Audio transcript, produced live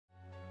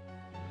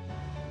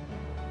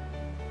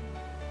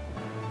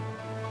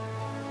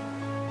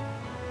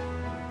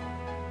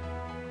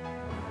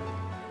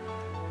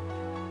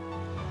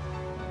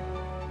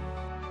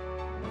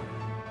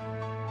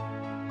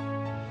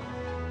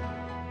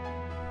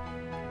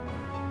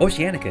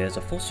Oceanica is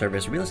a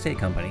full-service real estate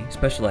company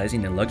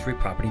specializing in luxury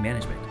property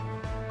management.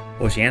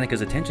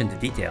 Oceanica's attention to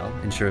detail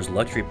ensures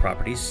luxury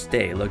properties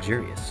stay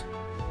luxurious.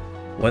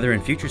 Whether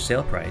in future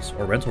sale price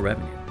or rental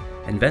revenue,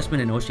 investment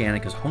in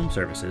Oceanica's home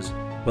services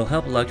will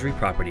help luxury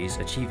properties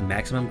achieve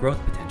maximum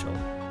growth potential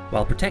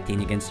while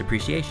protecting against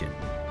depreciation.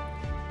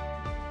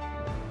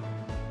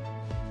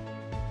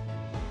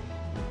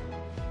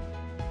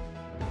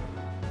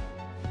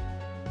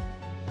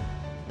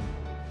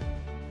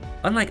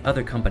 Unlike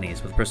other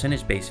companies with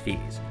percentage-based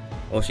fees,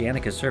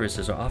 Oceanica's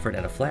services are offered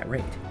at a flat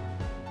rate.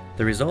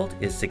 The result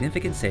is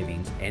significant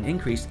savings and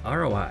increased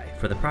ROI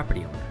for the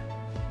property owner.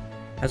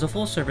 As a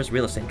full-service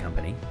real estate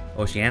company,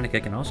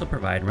 Oceanica can also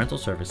provide rental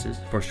services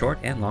for short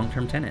and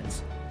long-term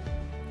tenants.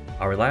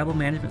 Our reliable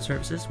management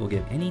services will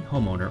give any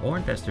homeowner or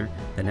investor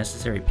the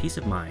necessary peace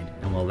of mind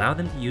and will allow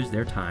them to use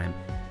their time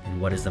in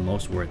what is the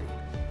most worthy.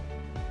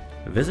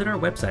 Visit our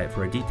website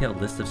for a detailed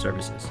list of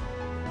services.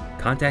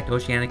 Contact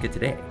Oceanica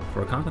today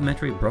for a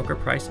complimentary broker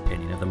price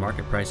opinion of the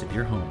market price of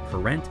your home for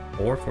rent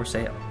or for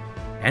sale,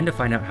 and to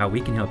find out how we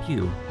can help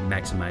you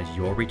maximize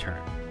your return.